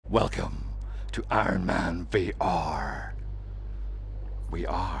Welcome to Iron Man VR. We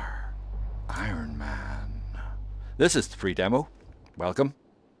are Iron Man. This is the free demo. Welcome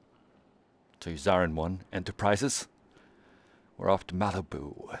to Zarin 1 Enterprises. We're off to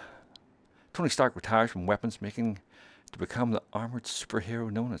Malibu. Tony Stark retires from weapons making to become the armored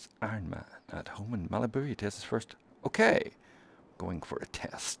superhero known as Iron Man. At home in Malibu, he tests his first. Okay, going for a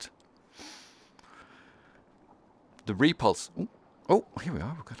test. The repulse. Oh, here we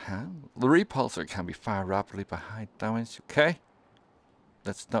are. We've got hand. The repulsor can be fired rapidly by high damage. Okay,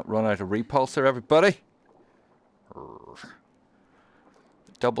 let's not run out of repulsor, everybody.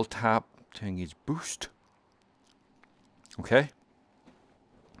 Double tap to engage boost. Okay,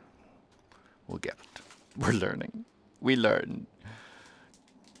 we'll get it. We're learning. We learn.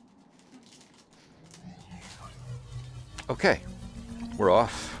 Okay, we're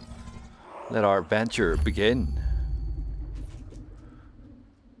off. Let our adventure begin.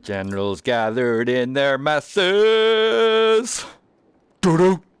 Generals gathered in their masses.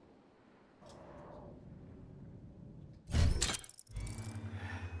 Doo-doo.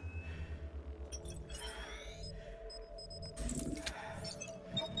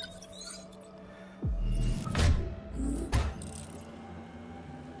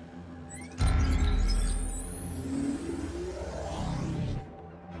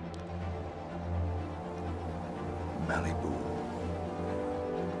 Malibu.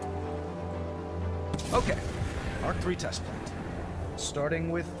 Okay, Mark III test flight.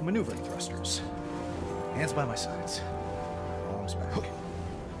 Starting with maneuvering thrusters. Hands by my sides. Arms back. Okay.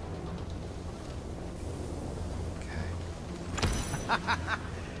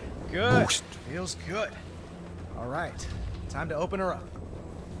 Good. Boost. Feels good. All right, time to open her up.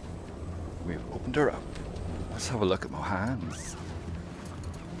 We've opened her up. Let's have a look at my hands.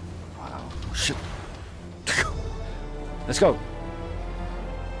 Wow. Shit. Let's go.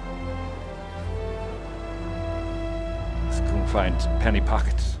 Let's go and find penny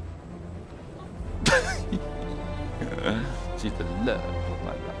pockets. She's the love of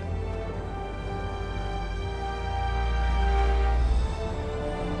my life.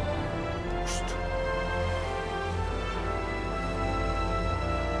 Boost.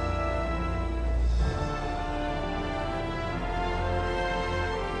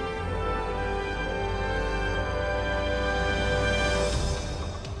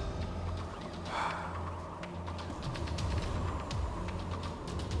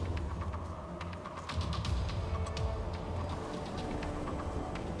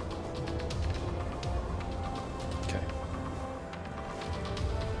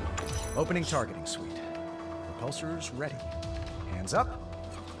 Opening targeting suite. Repulsors ready. Hands up,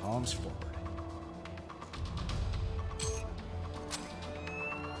 palms forward.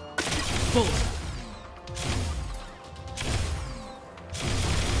 Bullseye.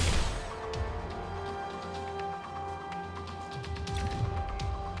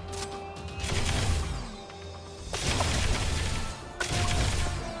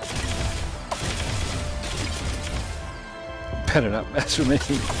 Better not mess with me.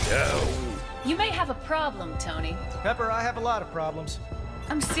 No. You may have a problem, Tony. Pepper, I have a lot of problems.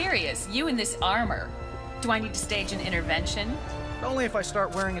 I'm serious. You in this armor. Do I need to stage an intervention? Only if I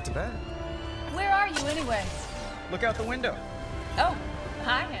start wearing it to bed. Where are you anyway? Look out the window. Oh,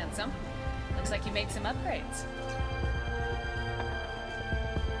 hi, handsome. Looks like you made some upgrades.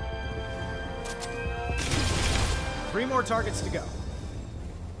 Three more targets to go.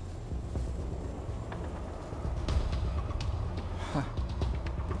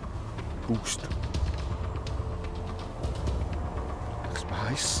 Boost. Looks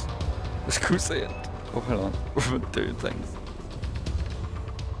nice. Let's go see it. Oh, hold on. We're doing things.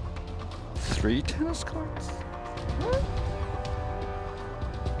 3 tennis courts? What?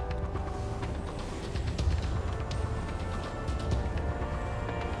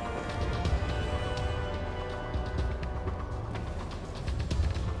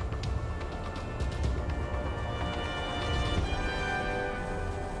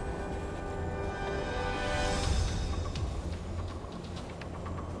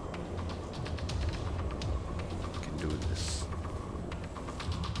 Do this.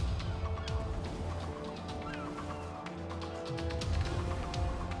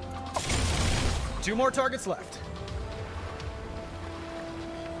 2 more targets left.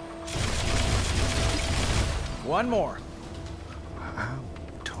 One more. Wow,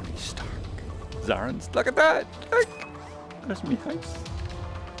 Tony Stark. Zarins, look at that! Look! There's me house.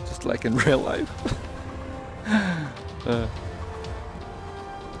 Just like in real life.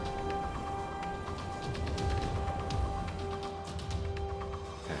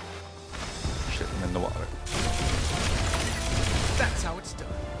 in the water. That's how it's done.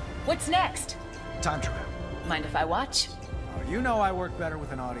 What's next? Time trial. Mind if I watch? Oh, you know I work better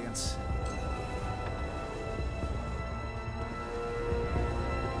with an audience.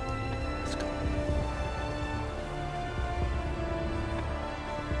 Let's go.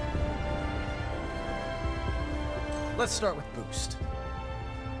 Let's start with boost.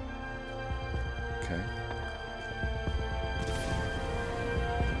 Okay.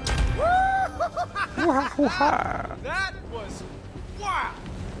 That was wow!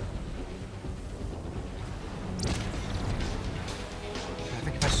 I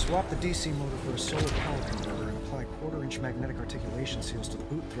think if I swap the DC motor for a solar power converter and apply quarter-inch magnetic articulation seals to the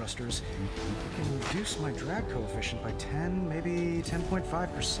boot thrusters, I can reduce my drag coefficient by 10, maybe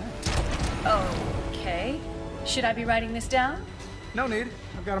 10.5%. Okay. Should I be writing this down? No need.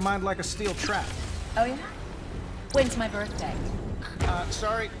 I've got a mind like a steel trap. Oh, yeah? When's my birthday?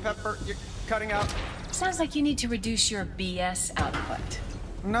 Sorry, Pepper, you're cutting out. Sounds like you need to reduce your BS output.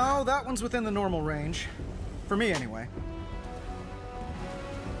 No, that one's within the normal range. For me, anyway.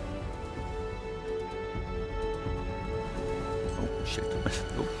 Oh, shit.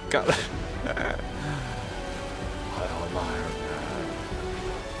 Oh, got it. I'm Iron Man.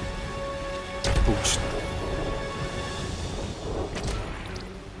 Boost.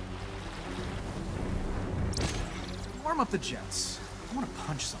 Warm up the jets. I want to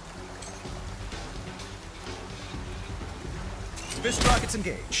punch something. Fist rockets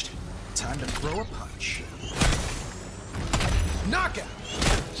engaged. Time to throw a punch. Knockout!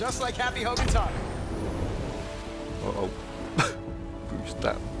 Just like Happy Hogan taught me. Uh-oh. Boost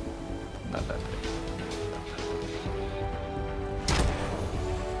that. Not that big.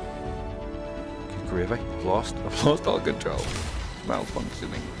 Good gravy. I've lost all control.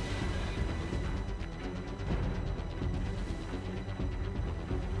 Malfunctioning.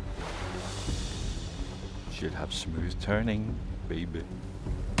 Should have smooth turning, baby.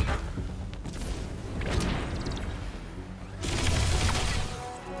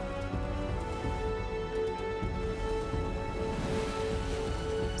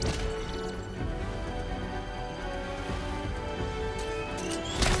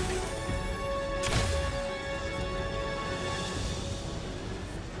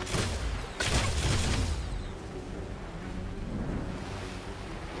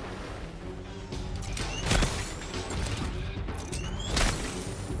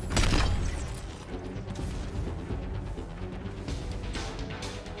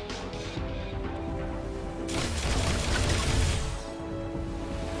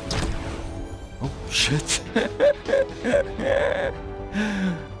 Shit.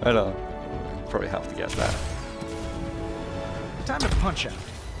 I know. Probably have to get that. Time to punch out.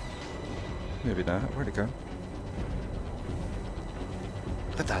 Maybe not. Where'd it go?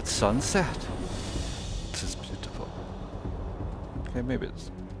 Look at that sunset. This is beautiful. Okay, maybe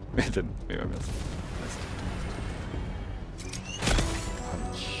it's... Maybe I didn't. Maybe I missed it.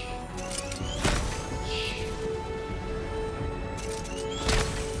 Punch.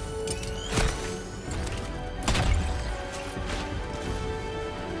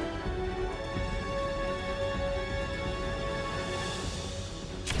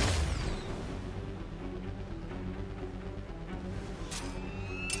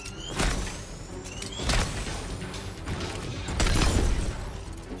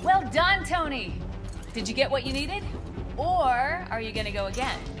 Well done, Tony! Did you get what you needed? Or are you gonna go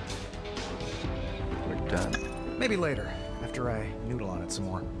again? We're done. Maybe later, after I noodle on it some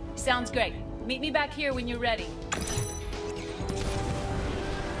more. Sounds great. Meet me back here when you're ready.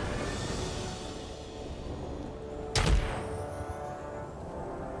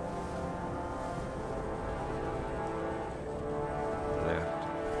 Left.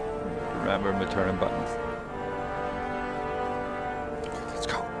 Remember my turning buttons. Let's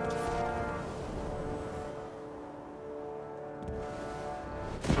go.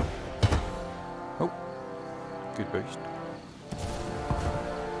 Oh, good boost.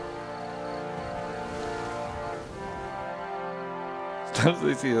 Sometimes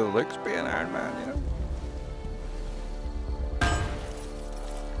they see the looks being Iron Man, you know.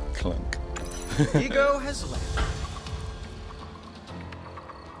 Clunk. Ego has left.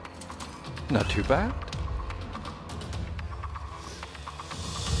 Not too bad.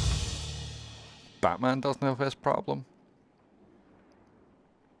 Batman doesn't have this problem.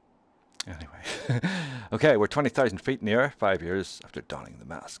 Anyway. Okay, we're 20,000 feet in the air, 5 years after donning the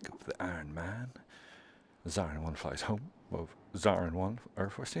mask of the Iron Man. Zarin 1 flies home of Zarin 1,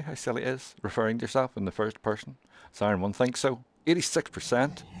 or see how silly it is, referring to yourself in the first person. Zarin 1 thinks so.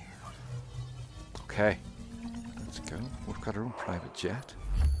 86%. Okay, let's go. We've got our own private jet.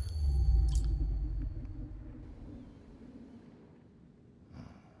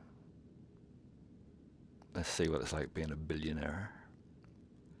 Let's see what it's like being a billionaire.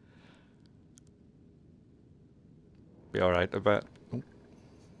 Be alright, I bet. Oh.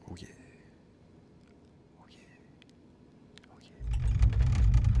 Oh yeah. Oh yeah. Oh yeah.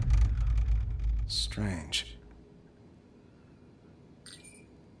 Strange.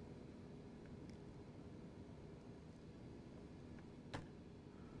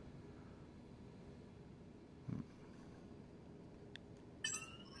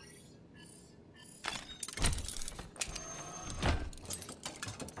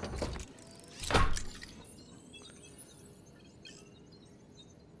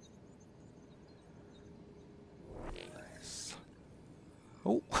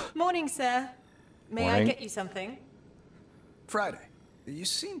 Oh. Morning, sir. May I Morning. get you something? Friday, you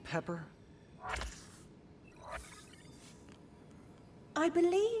seen Pepper? I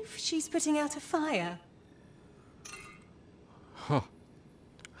believe she's putting out a fire. Huh.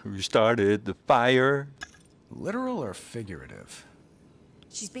 Who started the fire? Literal or figurative?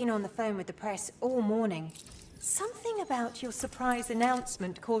 She's been on the phone with the press all morning. Something about your surprise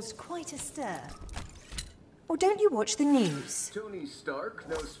announcement caused quite a stir. Or don't you watch the news? Tony Stark,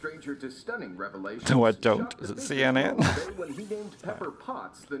 no stranger to stunning revelations. No, I don't. shocked Is it the CNN? business world today when he named Pepper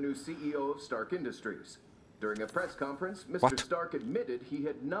Potts the new CEO of Stark Industries. During a press conference, Mr. What? Stark admitted he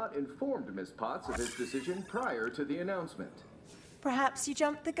had not informed Ms. Potts of his decision prior to the announcement. Perhaps you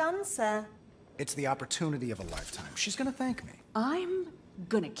jumped the gun, sir. It's the opportunity of a lifetime. She's gonna thank me. I'm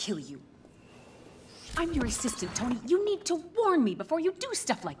gonna kill you. I'm your assistant, Tony. You need to warn me before you do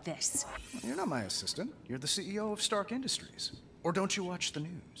stuff like this. You're not my assistant. You're the CEO of Stark Industries. Or don't you watch the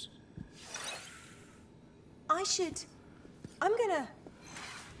news? I'm gonna...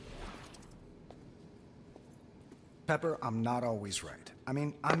 Pepper, I'm not always right. I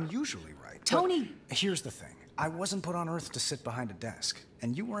mean, I'm usually right. but Tony! Here's the thing. I wasn't put on Earth to sit behind a desk.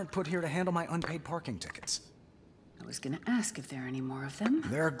 And you weren't put here to handle my unpaid parking tickets. I was gonna ask if there are any more of them.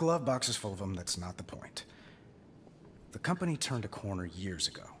 There are glove boxes full of them. That's not the point. The company turned a corner years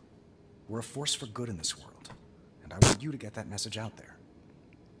ago. We're a force for good in this world. And I want you to get that message out there.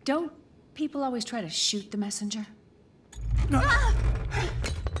 Don't people always try to shoot the messenger?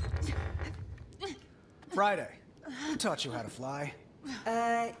 Friday, who taught you how to fly?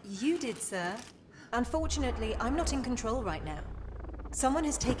 You did, sir. Unfortunately, I'm not in control right now. Someone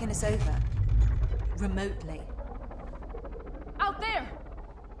has taken us over. Remotely. Out there!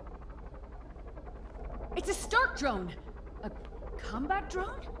 It's a Stark drone! A combat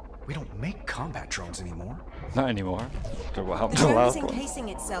drone? We don't make combat drones anymore. Not anymore. So what The happened to the drone is last one? encasing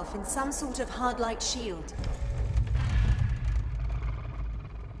itself in some sort of hard light shield.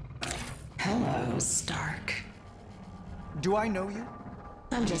 Hello, Stark. Do I know you?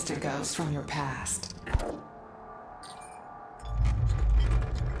 I'm just a ghost from your past.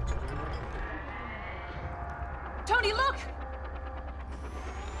 Tony, look!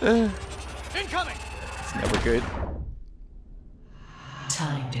 Incoming! It's never good.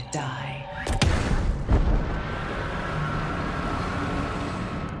 Time to die.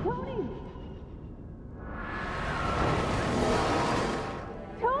 Tony!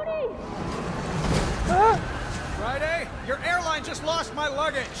 Tony! Friday, your airline just lost my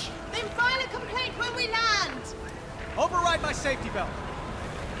luggage. Then file a complaint when we land! Override my safety belt.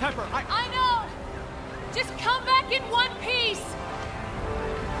 Pepper, I know! Just come back in one piece!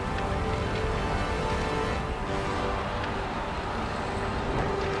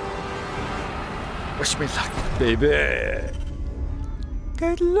 Wish me luck, baby.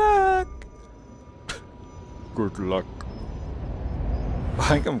 Good luck. Good luck. I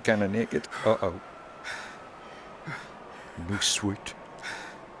think I'm kind of naked. Uh-oh. No sweet.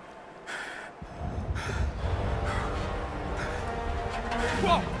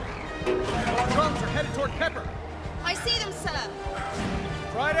 Whoa! Our drones are headed toward Pepper. I see them, sir.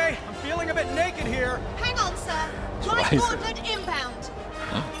 Friday, I'm feeling a bit naked here. Hang on, sir. Light Right. gauntlet inbound.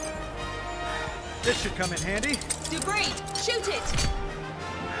 This should come in handy. Debris, shoot it.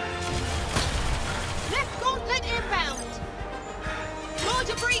 Left gauntlet inbound. More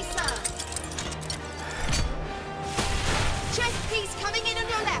debris, sir. Chest piece coming in on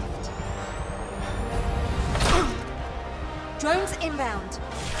your left. Drones inbound.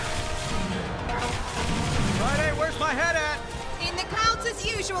 Friday, where's my head at? In the clouds as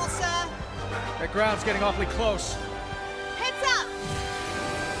usual, sir. That ground's getting awfully close. Heads up.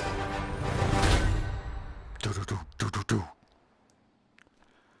 Do.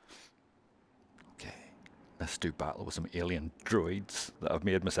 Okay, let's do battle with some alien droids that I've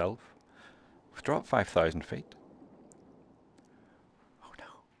made myself. We've dropped 5,000 feet. Oh no.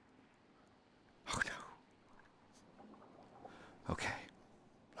 Oh no. Okay.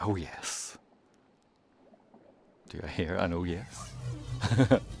 Oh yes. Do I hear an oh yes?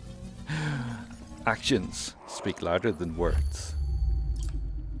 Actions speak louder than words.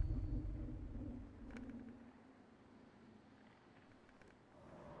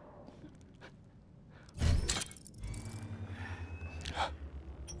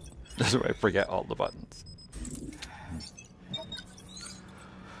 That's where I forget all the buttons.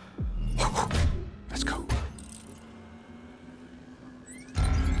 Let's go.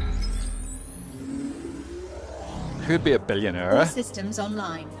 Could be a billionaire. All systems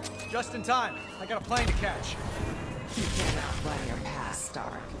online. Just in time. I got a plane to catch. You cannot run your past,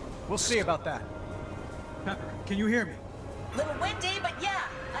 Stark. We'll see about that. Pepper, can you hear me? Little windy, but yeah,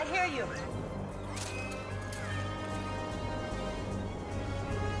 I hear you.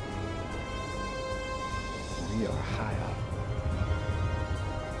 We are high up.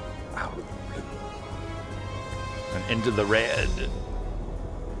 Out of the blue. And into the red.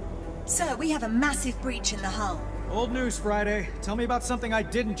 Sir, we have a massive breach in the hull. Old news, Friday. Tell me about something I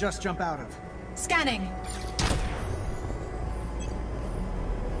didn't just jump out of. Scanning.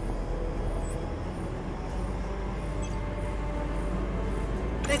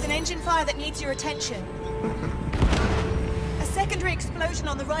 There's an engine fire that needs your attention. A secondary explosion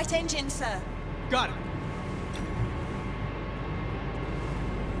on the right engine, sir. Got it.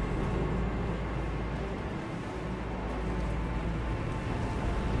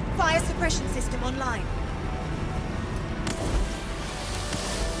 Fire suppression system online.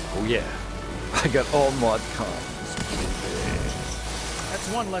 Oh yeah. I got all mod cons. That's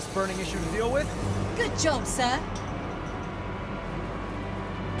one less burning issue to deal with. Good job, sir.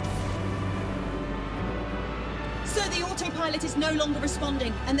 Sir, the autopilot is no longer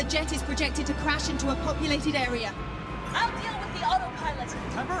responding, and the jet is projected to crash into a populated area. I'll deal with the autopilot.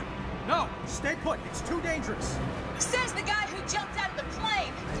 Pepper? No, stay put. It's too dangerous. Says the guy who jumped out of the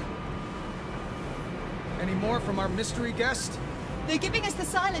plane. Any more from our mystery guest? They're giving us the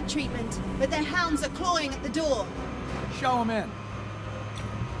silent treatment, but their hounds are clawing at the door. Show him in.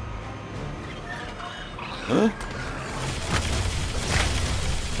 Huh?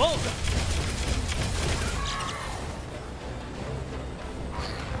 Bullseye!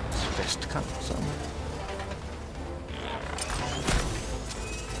 Fist cut some.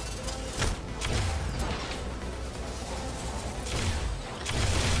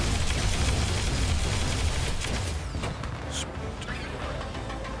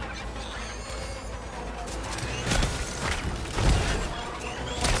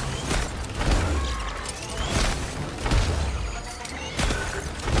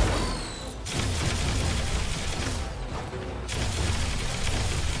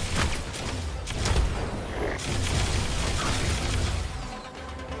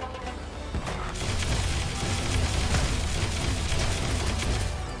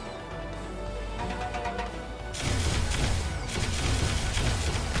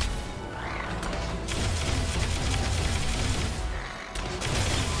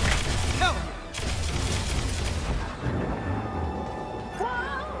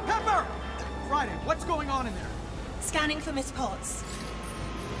 What's going on in there? Scanning for Miss Potts.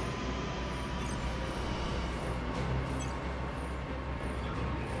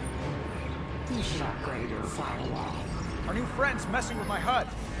 You should upgrade your firewall. Our new friend's messing with my HUD.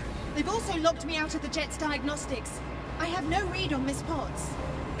 They've also locked me out of the jet's diagnostics. I have no read on Miss Potts.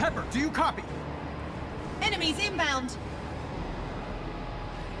 Pepper, do you copy? Enemies inbound.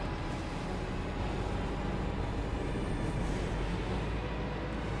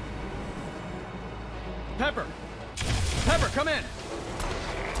 Pepper! Pepper, come in!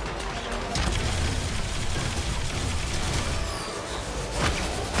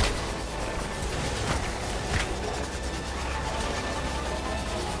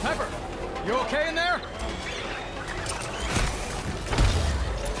 Pepper, you okay in there?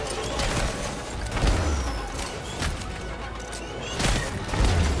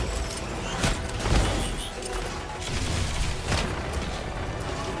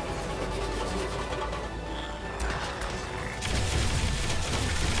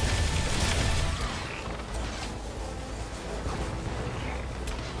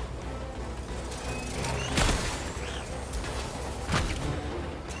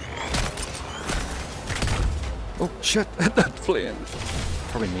 Oh shit, that plane.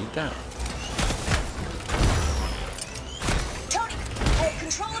 Probably need that. Tony,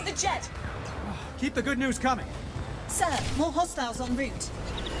 control of the jet. Keep the good news coming. Sir, more hostiles en route.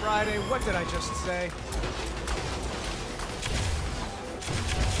 Friday, what did I just say?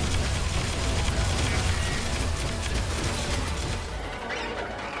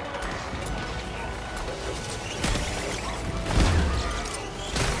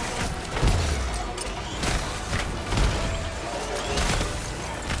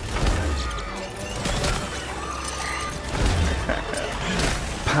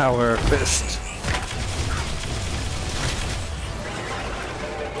 fist.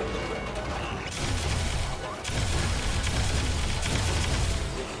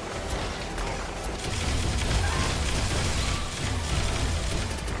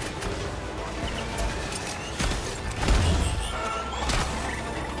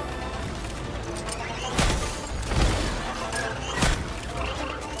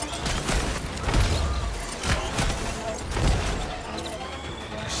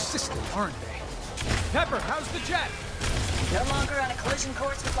 Aren't they? Pepper, how's the jet? No longer on a collision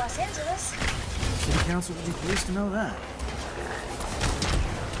course with Los Angeles. City Council would be pleased to know that.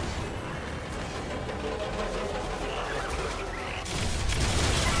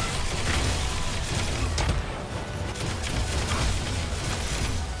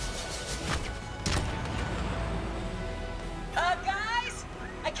 Guys!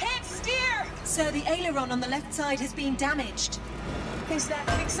 I can't steer! Sir, the aileron on the left side has been damaged. Is that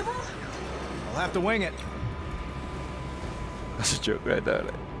fixable? I'll have to wing it. That's a joke right there.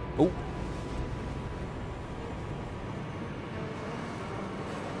 Like, oh.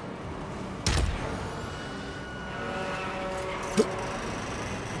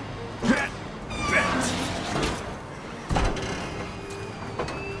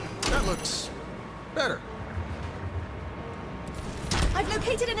 That looks better. I've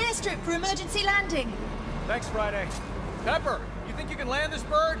located an airstrip for emergency landing. Thanks, Friday. Pepper, you think you can land this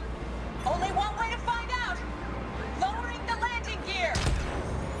bird? Only one way to find out. Lowering the landing gear.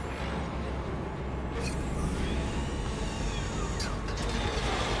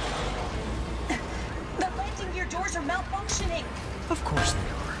 The landing gear doors are malfunctioning. Of course they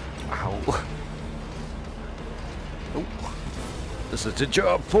are. Ow. Oh. This is the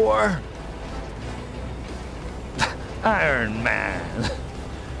job for Iron Man.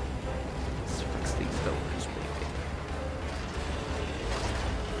 Let's fix these doors, baby.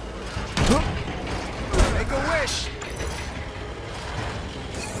 Make a wish.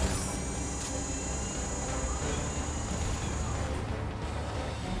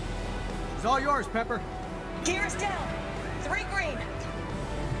 It's all yours, Pepper. Gears down. 3 green.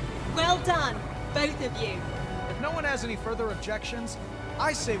 Well done, both of you. If no one has any further objections,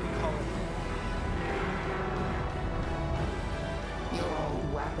 I say we call it. Your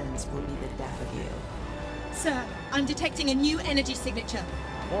old weapons will be the death of you. Sir, I'm detecting a new energy signature.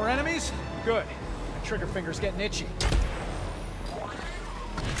 More enemies? Good. My trigger finger's getting itchy.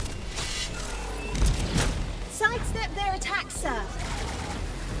 Sidestep their attacks, sir.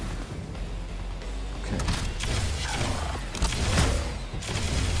 Okay.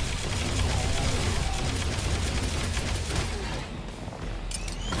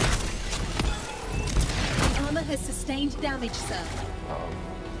 The armor has sustained damage, sir.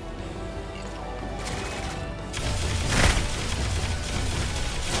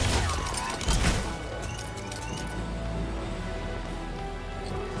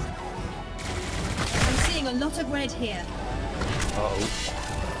 I'm seeing a lot of red here. Uh-oh.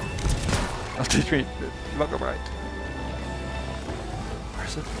 I'll teach me. Look right.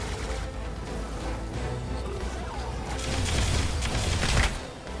 Where's it?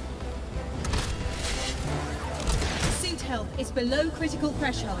 Suit health is below critical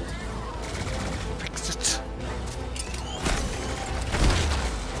threshold. Fix it.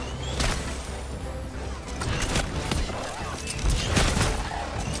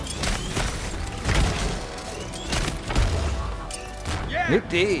 Yeah! You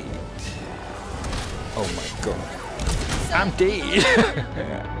did. Oh my god. I'm dead.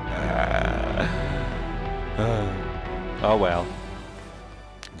 Oh well.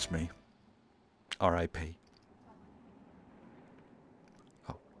 It's me. R.I.P.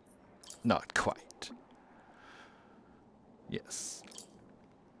 Oh. Not quite. Yes.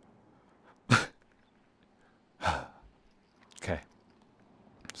 Okay.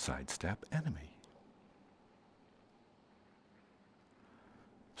 Sidestep enemy.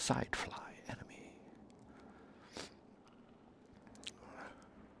 Sidefly enemy.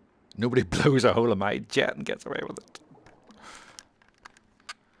 Nobody blows a hole in my jet and gets away with it.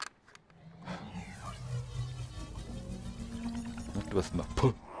 Not with my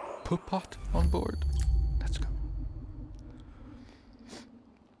pot on board. Let's go.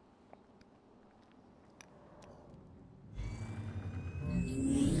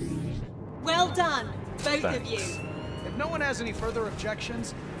 Well done, both of Thanks. you. If no one has any further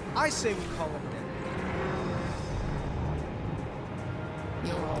objections, I say we call it a day.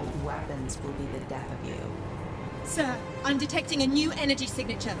 Your old weapons will be the death of you. Sir, I'm detecting a new energy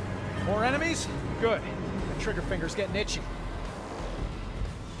signature. More enemies? Good. My trigger finger's getting itchy.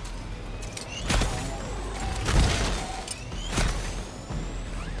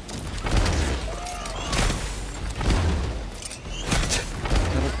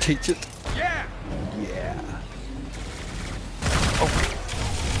 Teach it. Yeah! Yeah.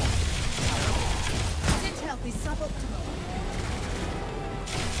 Sit health is suboptimal.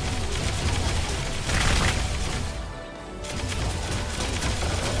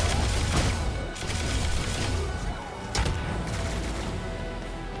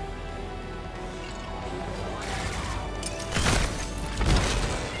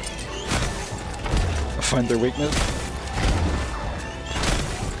 Find their weakness.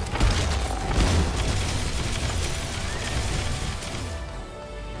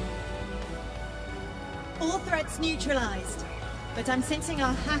 All threats neutralized. But I'm sensing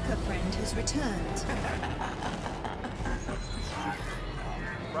our hacker friend has returned.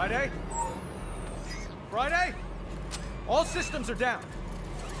 Friday? Friday? All systems are down.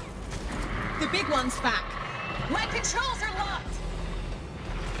 The big one's back. My controls are locked!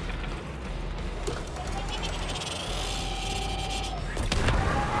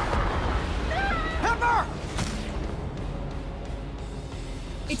 Pepper!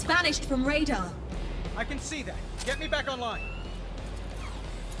 It's vanished from radar. I can see that. Get me back online.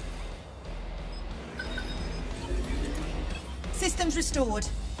 Systems restored.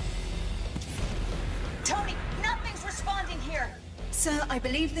 Tony, nothing's responding here! Sir, I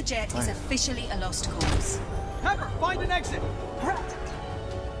believe the jet is officially a lost cause. Pepper, find an exit! Right.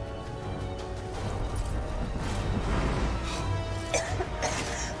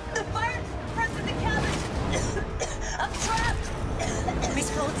 The fire's in front of the cabin! I'm trapped!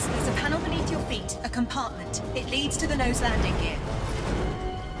 Miss Potts, there's a panel beneath your feet, a compartment. It leads to the nose landing gear.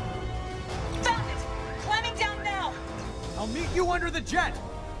 Found it! Climbing down now! I'll meet you under the jet!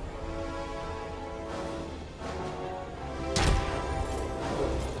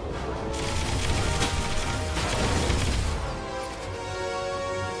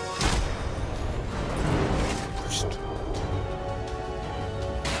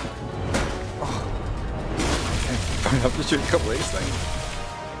 I have to shoot a couple of these things.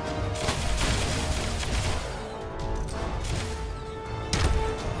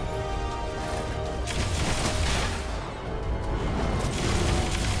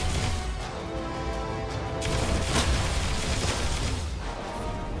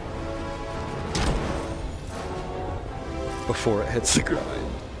 Before it hits the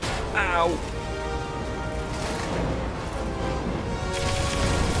ground. Ow!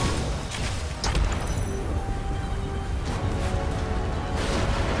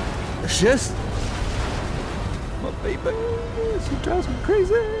 Yes. My baby, she drives me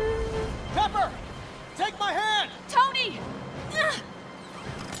crazy. Pepper! Take my hand! Tony!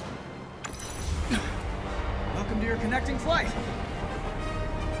 Welcome to your connecting flight.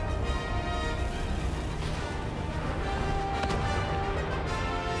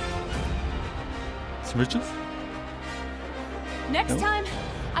 Smooches? Next No. time,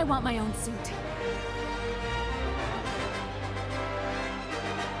 I want my own suit.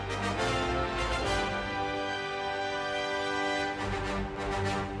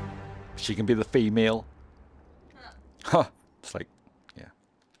 She can be the female. Huh. It's like, yeah.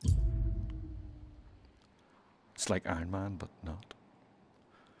 It's like Iron Man, but not.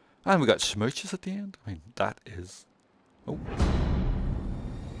 And we got smooches at the end. I mean, that is... Oh.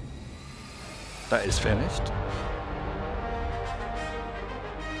 That is finished.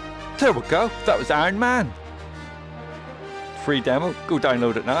 There we go. That was Iron Man. Free demo. Go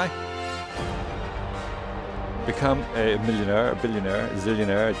download it now. Become a millionaire, a billionaire, a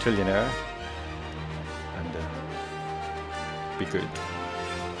zillionaire, a trillionaire. And be good.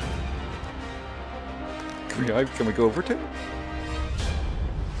 Can we go over to it?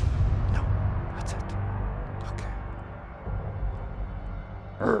 No, that's it. Okay.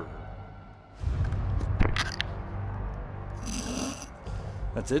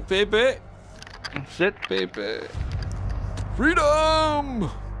 That's it, baby. That's it, baby. Freedom!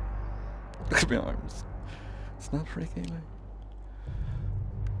 Look at my arms. It's not freaky, like.